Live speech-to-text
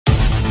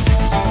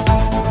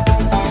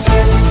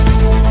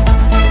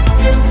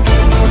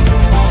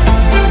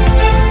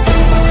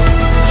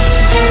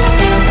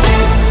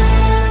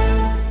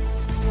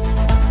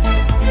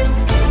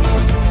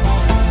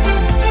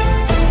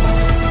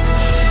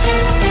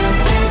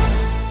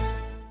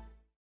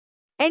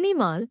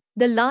AnyMal,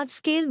 the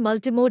large-scale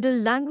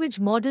multimodal language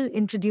model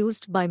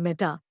introduced by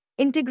Meta,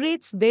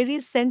 integrates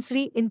various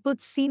sensory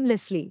inputs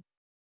seamlessly.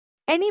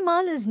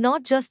 AnyMal is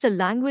not just a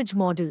language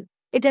model,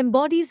 it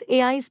embodies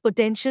AI's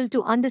potential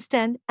to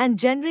understand and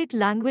generate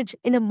language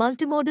in a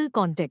multimodal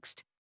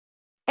context.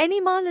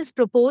 AnyMal is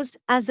proposed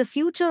as the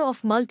future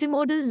of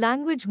multimodal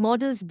language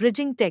models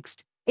bridging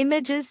text,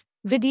 images,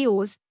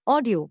 videos,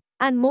 audio,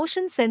 and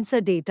motion sensor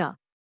data.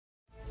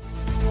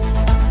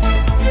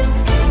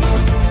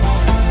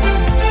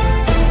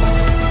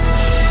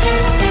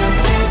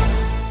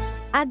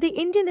 At the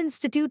Indian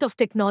Institute of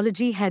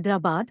Technology,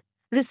 Hyderabad,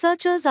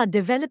 researchers are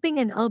developing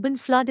an urban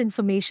flood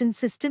information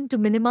system to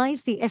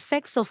minimize the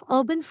effects of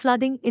urban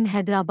flooding in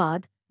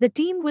Hyderabad. The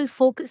team will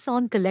focus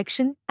on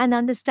collection and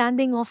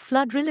understanding of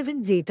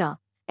flood-relevant data,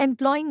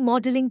 employing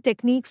modeling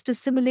techniques to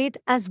simulate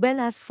as well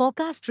as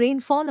forecast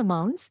rainfall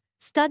amounts,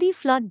 study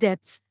flood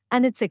depths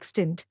and its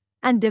extent,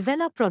 and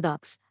develop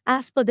products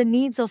as per the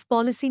needs of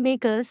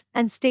policymakers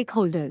and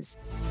stakeholders.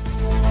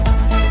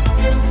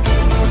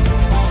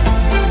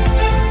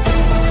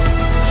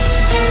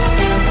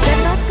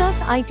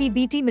 Karnataka's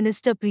IT/BT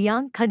Minister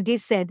Priyank Khadge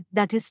said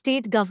that his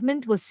state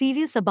government was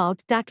serious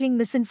about tackling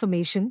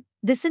misinformation,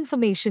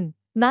 disinformation,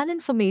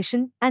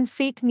 malinformation, and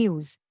fake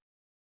news.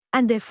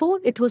 And therefore,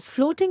 it was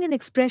floating an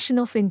expression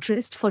of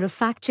interest for a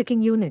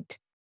fact-checking unit.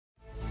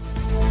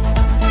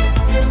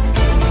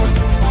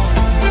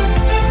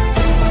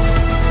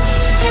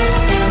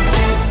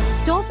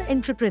 Top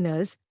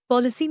entrepreneurs,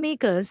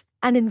 policymakers,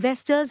 and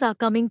investors are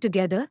coming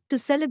together to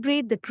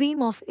celebrate the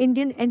cream of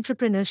Indian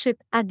entrepreneurship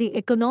at the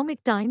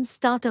Economic Times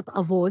Startup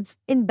Awards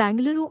in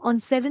Bangalore on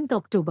 7th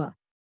October.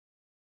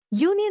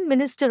 Union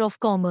Minister of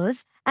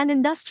Commerce and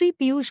Industry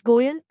Piyush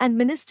Goyal and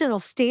Minister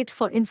of State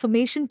for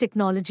Information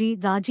Technology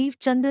Rajiv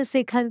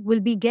Chandrasekhar will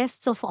be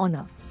guests of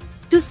honor.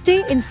 To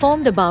stay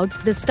informed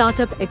about the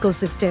startup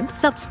ecosystem,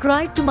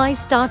 subscribe to My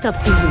Startup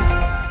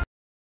TV.